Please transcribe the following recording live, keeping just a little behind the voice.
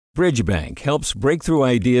Bridgebank helps breakthrough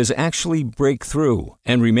ideas actually break through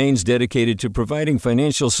and remains dedicated to providing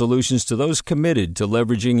financial solutions to those committed to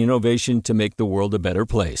leveraging innovation to make the world a better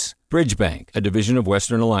place. Bridgebank, a division of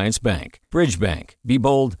Western Alliance Bank. Bridgebank. Be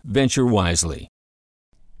bold, venture wisely.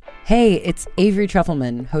 Hey, it's Avery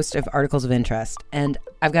Trufelman, host of Articles of Interest, and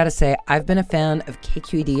I've got to say, I've been a fan of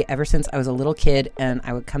KQED ever since I was a little kid, and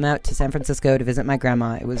I would come out to San Francisco to visit my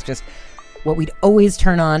grandma. It was just what we'd always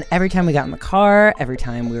turn on every time we got in the car, every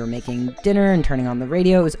time we were making dinner and turning on the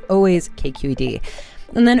radio. It was always KQED.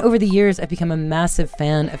 And then over the years, I've become a massive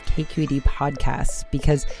fan of KQED podcasts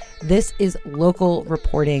because this is local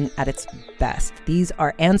reporting at its best. These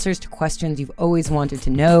are answers to questions you've always wanted to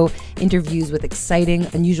know, interviews with exciting,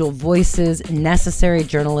 unusual voices, necessary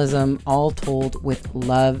journalism, all told with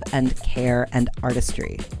love and care and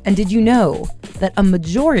artistry. And did you know that a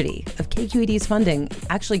majority of KQED's funding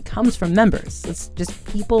actually comes from members? It's just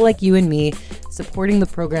people like you and me supporting the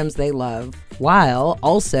programs they love, while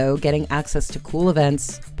also getting access to cool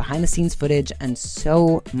events, behind-the-scenes footage, and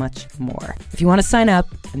so much more. If you want to sign up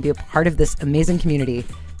and be a part of this amazing community,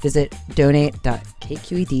 visit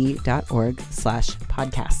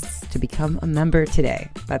donate.kqed.org/podcasts to become a member today.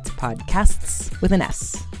 That's podcasts with an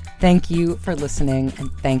S. Thank you for listening, and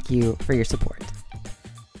thank you for your support.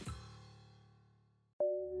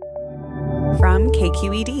 From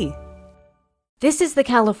KQED. This is the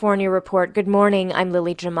California Report. Good morning. I'm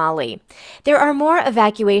Lily Jamali. There are more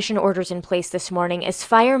evacuation orders in place this morning as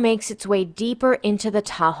fire makes its way deeper into the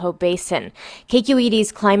Tahoe Basin.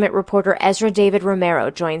 KQED's climate reporter Ezra David Romero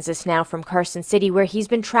joins us now from Carson City, where he's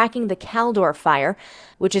been tracking the Caldor Fire,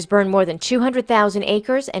 which has burned more than 200,000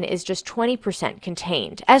 acres and is just 20%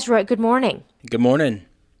 contained. Ezra, good morning. Good morning.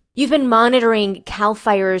 You've been monitoring Cal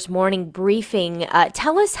Fire's morning briefing.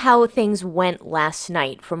 Tell us how things went last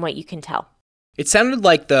night from what you can tell. It sounded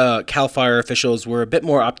like the Cal Fire officials were a bit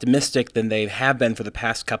more optimistic than they have been for the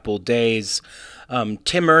past couple of days.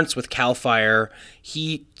 Tim Ernst with Cal Fire,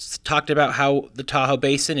 he talked about how the Tahoe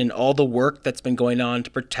Basin and all the work that's been going on to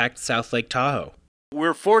protect South Lake Tahoe.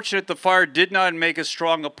 We're fortunate the fire did not make as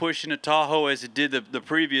strong a push into Tahoe as it did the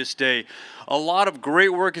previous day. A lot of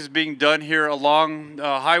great work is being done here along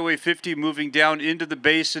Highway 50 moving down into the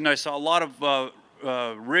basin. I saw a lot of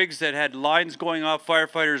rigs that had lines going off,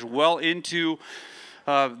 firefighters well into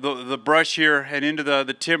the brush here and into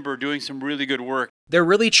the timber doing some really good work. They're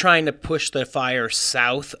really trying to push the fire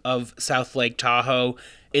south of South Lake Tahoe.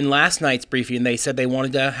 In last night's briefing, they said they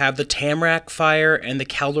wanted to have the Tamarack Fire and the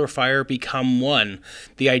Caldor Fire become one.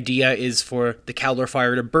 The idea is for the Caldor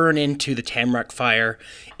Fire to burn into the Tamarack Fire,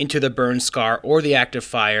 into the burn scar or the active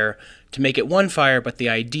fire to make it one fire, but the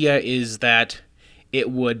idea is that it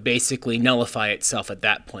would basically nullify itself at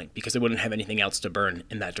that point because it wouldn't have anything else to burn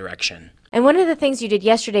in that direction. And one of the things you did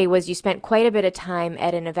yesterday was you spent quite a bit of time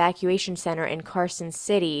at an evacuation center in Carson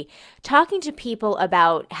City talking to people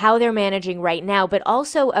about how they're managing right now, but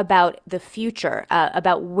also about the future,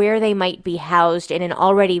 about where they might be housed in an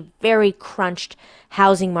already very crunched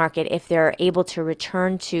housing market if they're able to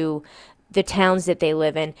return to the towns that they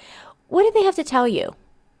live in. What did they have to tell you?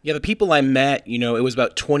 Yeah, the people I met, it was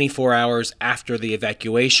about 24 hours after the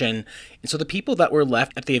evacuation. And so the people that were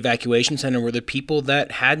left at the evacuation center were the people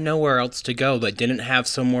that had nowhere else to go, that didn't have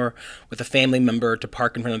somewhere with a family member to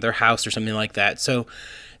park in front of their house or something like that. So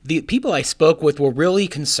the people I spoke with were really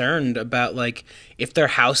concerned about, if their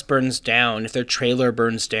house burns down, if their trailer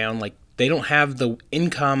burns down, they don't have the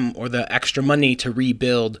income or the extra money to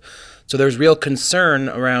rebuild. So there's real concern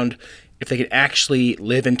around if they could actually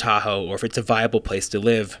live in Tahoe or if it's a viable place to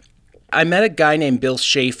live. I met a guy named Bill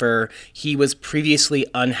Shafer. He was previously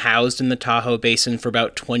unhoused in the Tahoe Basin for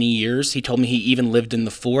about 20 years. He told me he even lived in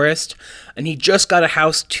the forest. And he just got a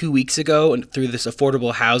house 2 weeks ago through this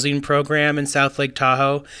affordable housing program in South Lake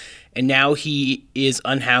Tahoe. And now he is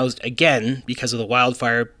unhoused again because of the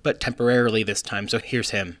wildfire, but temporarily this time. So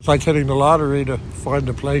here's him. It's like hitting the lottery to find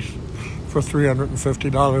a place for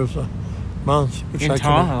 $350 a month.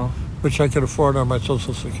 Which I could afford on my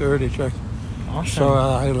Social Security check. Awesome. So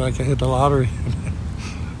I hit the lottery.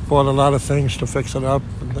 Bought a lot of things to fix it up.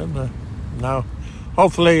 And then now,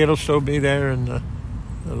 hopefully it'll still be there and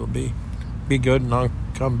it'll be good and I'll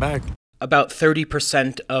come back. About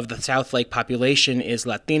 30% of the South Lake population is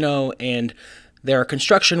Latino, and there are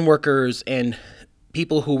construction workers and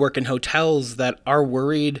people who work in hotels that are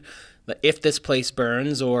worried that if this place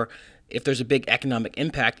burns or if there's a big economic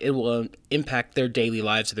impact, it will impact their daily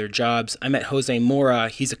lives or their jobs. I met Jose Mora.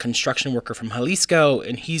 He's a construction worker from Jalisco,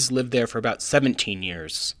 and he's lived there for about 17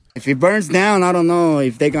 years. If it burns down, I don't know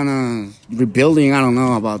if they're going to rebuilding. I don't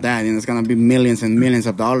know about that. It's going to be millions and millions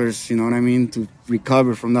of dollars, you know what I mean, to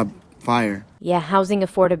recover from that fire. Yeah, housing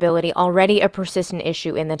affordability, already a persistent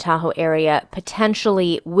issue in the Tahoe area,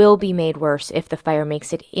 potentially will be made worse if the fire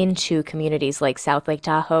makes it into communities like South Lake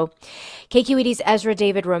Tahoe. KQED's Ezra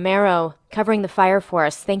David Romero covering the fire for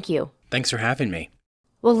us. Thank you. Thanks for having me.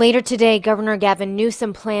 Well, later today, Governor Gavin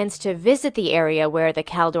Newsom plans to visit the area where the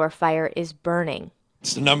Caldor Fire is burning.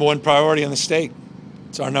 It's the number one priority in the state.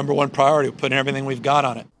 It's our number one priority. We're putting everything we've got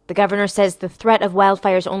on it. The governor says the threat of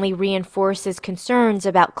wildfires only reinforces concerns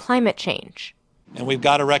about climate change. And we've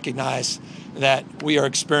got to recognize that we are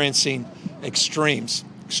experiencing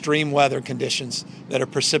extreme weather conditions that are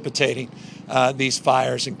precipitating these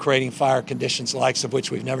fires and creating fire conditions the likes of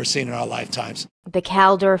which we've never seen in our lifetimes. The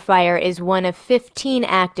Caldor Fire is one of 15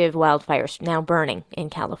 active wildfires now burning in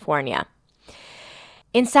California.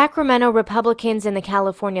 In Sacramento, Republicans in the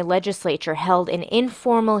California Legislature held an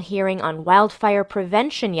informal hearing on wildfire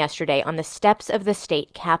prevention yesterday on the steps of the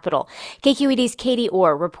state capitol. KQED's Katie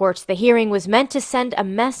Orr reports the hearing was meant to send a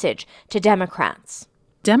message to Democrats.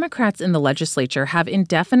 Democrats in the legislature have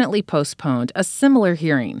indefinitely postponed a similar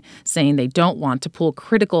hearing, saying they don't want to pull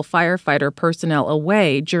critical firefighter personnel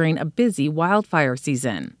away during a busy wildfire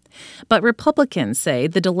season. But Republicans say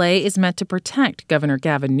the delay is meant to protect Governor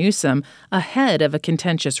Gavin Newsom ahead of a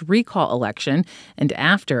contentious recall election and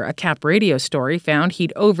after a Cap Radio story found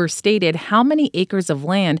he'd overstated how many acres of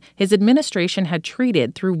land his administration had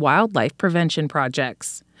treated through wildlife prevention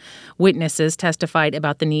projects. Witnesses testified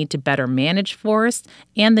about the need to better manage forests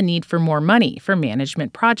and the need for more money for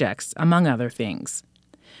management projects, among other things.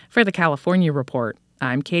 For the California Report,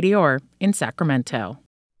 I'm Katie Orr in Sacramento.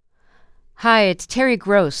 Hi, it's Terry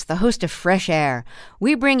Gross, the host of Fresh Air.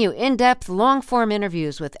 We bring you in-depth, long-form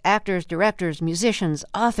interviews with actors, directors, musicians,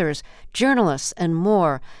 authors, journalists, and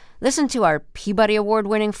more. Listen to our Peabody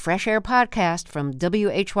Award-winning Fresh Air podcast from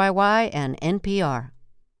WHYY and NPR.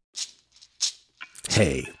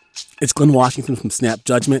 Hey, it's Glenn Washington from Snap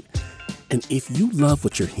Judgment. And if you love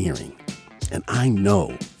what you're hearing, and I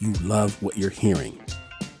know you love what you're hearing,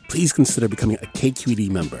 please consider becoming a KQED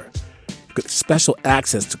member. Get special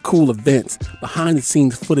access to cool events,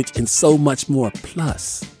 behind-the-scenes footage, and so much more.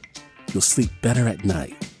 Plus, you'll sleep better at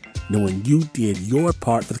night knowing you did your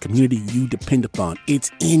part for the community you depend upon.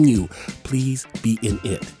 It's in you. Please be in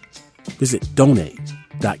it. Visit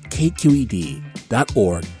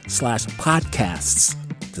donate.kqed.org/podcasts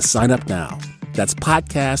to sign up now. That's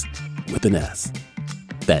podcast with an S.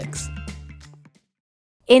 Thanks.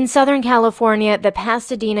 In Southern California, the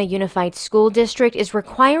Pasadena Unified School District is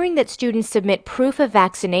requiring that students submit proof of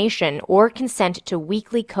vaccination or consent to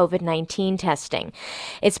weekly COVID-19 testing.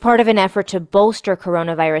 It's part of an effort to bolster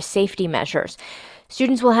coronavirus safety measures.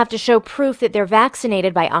 Students will have to show proof that they're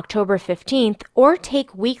vaccinated by October 15th or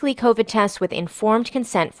take weekly COVID tests with informed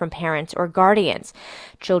consent from parents or guardians.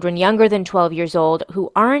 Children younger than 12 years old who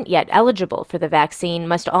aren't yet eligible for the vaccine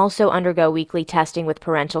must also undergo weekly testing with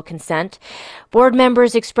parental consent. Board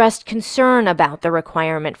members expressed concern about the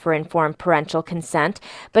requirement for informed parental consent,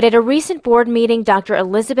 but at a recent board meeting, Dr.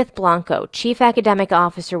 Elizabeth Blanco, Chief Academic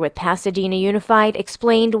Officer with Pasadena Unified,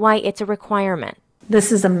 explained why it's a requirement.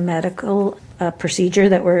 This is a medical procedure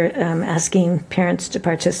that we're asking parents to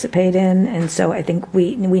participate in, and so I think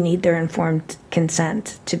we need their informed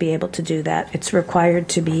consent to be able to do that. It's required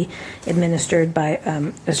to be administered by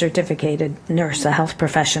a certificated nurse, a health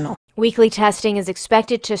professional. Weekly testing is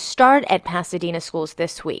expected to start at Pasadena schools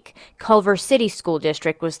this week. Culver City School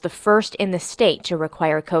District was the first in the state to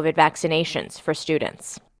require COVID vaccinations for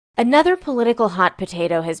students. Another political hot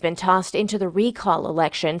potato has been tossed into the recall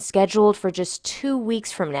election scheduled for just 2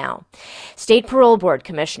 weeks from now. State Parole Board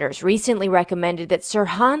commissioners recently recommended that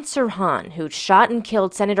Sirhan Sirhan, who shot and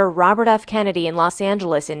killed Senator Robert F. Kennedy in Los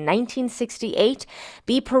Angeles in 1968,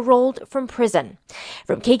 be paroled from prison.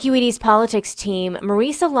 From KQED's politics team,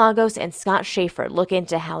 Marisa Lagos and Scott Shafer look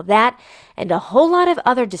into how that and a whole lot of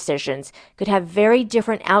other decisions could have very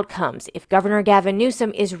different outcomes if Governor Gavin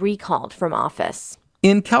Newsom is recalled from office.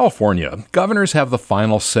 In California, governors have the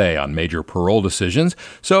final say on major parole decisions,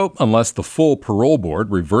 so unless the full parole board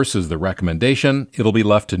reverses the recommendation, it'll be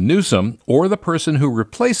left to Newsom or the person who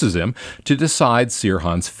replaces him to decide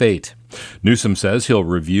Sirhan's fate. Newsom says he'll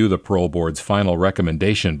review the parole board's final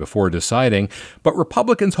recommendation before deciding, but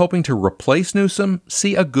Republicans hoping to replace Newsom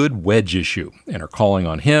see a good wedge issue and are calling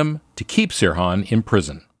on him to keep Sirhan in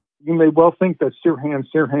prison. You may well think that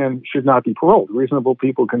Sirhan should not be paroled. Reasonable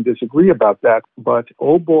people can disagree about that, but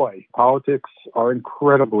oh boy, politics are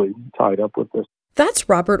incredibly tied up with this. That's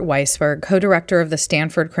Robert Weisberg, co-director of the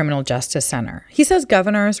Stanford Criminal Justice Center. He says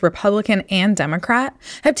governors, Republican and Democrat,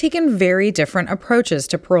 have taken very different approaches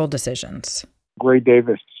to parole decisions. Gray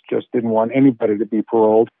Davis just didn't want anybody to be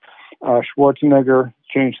paroled. Schwarzenegger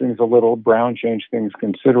changed things a little. Brown changed things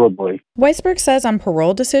considerably. Weisberg says on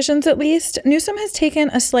parole decisions, at least, Newsom has taken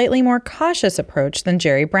a slightly more cautious approach than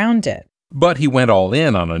Jerry Brown did. But he went all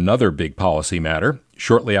in on another big policy matter.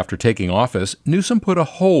 Shortly after taking office, Newsom put a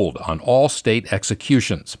hold on all state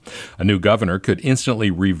executions. A new governor could instantly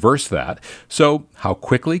reverse that. So how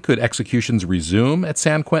quickly could executions resume at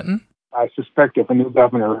San Quentin? I suspect if a new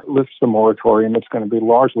governor lifts the moratorium, it's going to be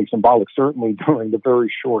largely symbolic, certainly during the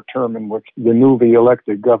very short term in which the newly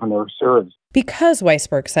elected governor serves. Because,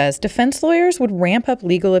 Weisberg says, defense lawyers would ramp up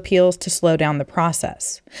legal appeals to slow down the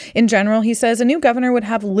process. In general, he says, a new governor would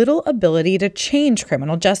have little ability to change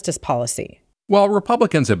criminal justice policy. While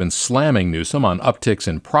Republicans have been slamming Newsom on upticks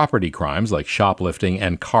in property crimes like shoplifting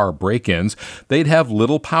and car break-ins, they'd have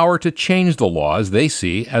little power to change the laws they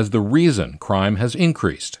see as the reason crime has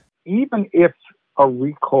increased. Even if a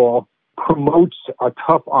recall promotes a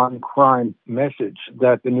tough on crime message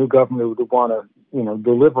that the new governor would want to,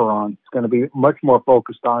 deliver on, it's going to be much more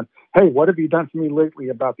focused on, hey, what have you done for me lately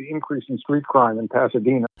about the increase in street crime in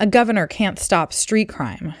Pasadena? A governor can't stop street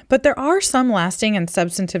crime, but there are some lasting and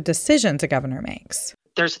substantive decisions a governor makes.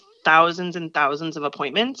 There's thousands and thousands of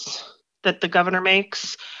appointments that the governor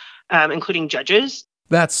makes, including judges.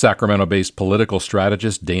 That's Sacramento-based political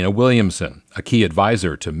strategist Dana Williamson, a key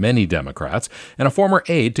advisor to many Democrats and a former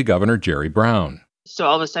aide to Governor Jerry Brown. So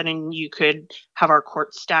all of a sudden you could have our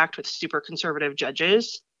courts stacked with super conservative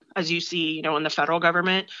judges. As you see, in the federal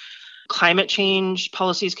government, climate change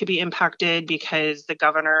policies could be impacted because the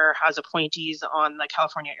governor has appointees on the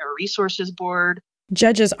California Air Resources Board.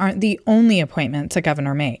 Judges aren't the only appointments a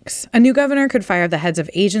governor makes. A new governor could fire the heads of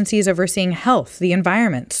agencies overseeing health, the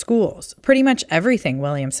environment, schools, pretty much everything,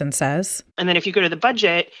 Williamson says. And then if you go to the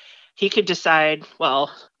budget, he could decide, well,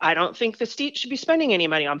 I don't think the state should be spending any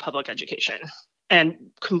money on public education, and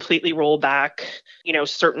completely roll back,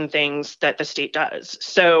 certain things that the state does.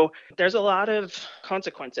 So there's a lot of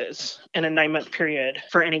consequences in a 9-month period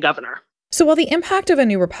for any governor. So while the impact of a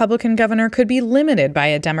new Republican governor could be limited by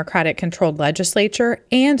a Democratic-controlled legislature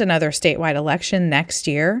and another statewide election next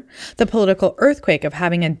year, the political earthquake of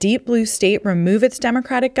having a deep blue state remove its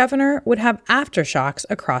Democratic governor would have aftershocks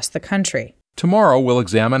across the country. Tomorrow, we'll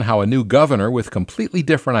examine how a new governor with completely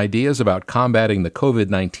different ideas about combating the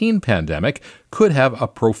COVID-19 pandemic could have a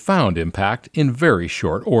profound impact in very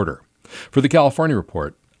short order. For the California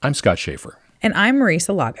Report, I'm Scott Shafer. And I'm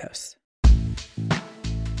Marisa Lagos.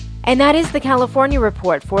 And that is the California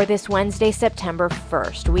Report for this Wednesday, September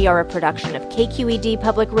 1st. We are a production of KQED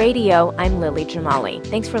Public Radio. I'm Lily Jamali.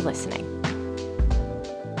 Thanks for listening.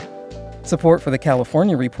 Support for the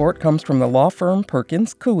California Report comes from the law firm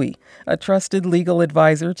Perkins Coie, a trusted legal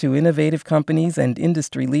advisor to innovative companies and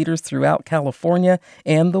industry leaders throughout California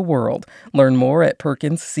and the world. Learn more at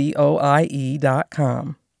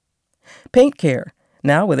perkinscoie.com. Paint Care,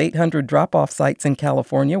 now with 800 drop-off sites in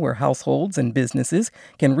California where households and businesses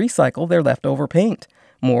can recycle their leftover paint.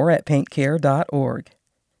 More at paintcare.org.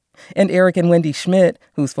 And Eric and Wendy Schmidt,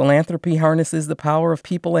 whose philanthropy harnesses the power of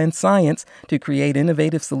people and science to create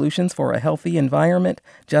innovative solutions for a healthy environment,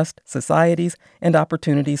 just societies, and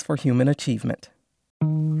opportunities for human achievement.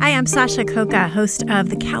 Hi, I'm Sasha Koka, host of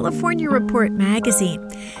the California Report magazine.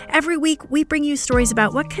 Every week, we bring you stories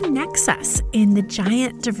about what connects us in the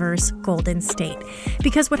giant, diverse Golden State.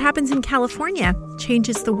 Because what happens in California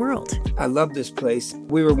changes the world. I love this place.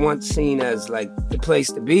 We were once seen as like the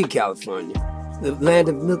place to be, California. The land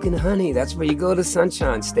of milk and honey. That's where you go to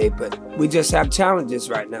Sunshine State, but we just have challenges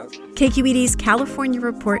right now. KQED's California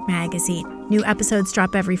Report magazine. New episodes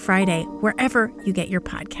drop every Friday, wherever you get your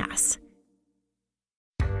podcasts.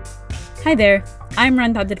 Hi there, I'm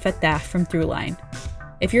Rand Abdel Fattah from Throughline.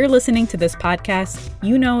 If you're listening to this podcast,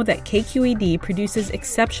 you know that KQED produces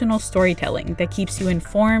exceptional storytelling that keeps you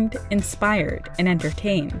informed, inspired, and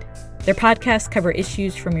entertained. Their podcasts cover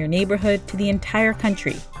issues from your neighborhood to the entire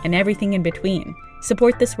country and everything in between.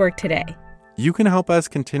 Support this work today. You can help us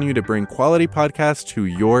continue to bring quality podcasts to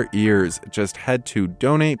your ears. Just head to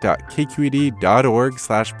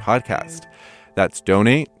donate.kqed.org/podcast. That's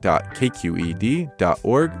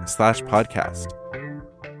donate.kqed.org/podcast.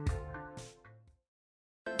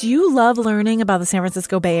 Do you love learning about the San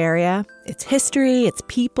Francisco Bay Area? Its history, its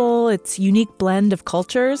people, its unique blend of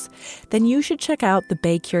cultures? Then you should check out the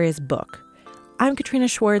Bay Curious book. I'm Katrina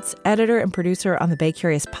Schwartz, editor and producer on the Bay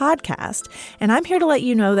Curious podcast, and I'm here to let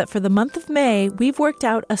you know that for the month of May, we've worked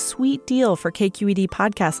out a sweet deal for KQED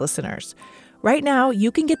podcast listeners. Right now,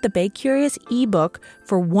 you can get the Bay Curious ebook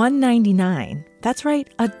for $1.99. That's right,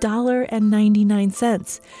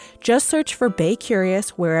 $1.99. Just search for Bay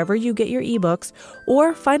Curious wherever you get your ebooks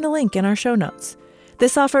or find a link in our show notes.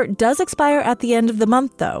 This offer does expire at the end of the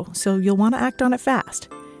month, though, so you'll want to act on it fast.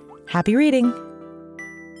 Happy reading!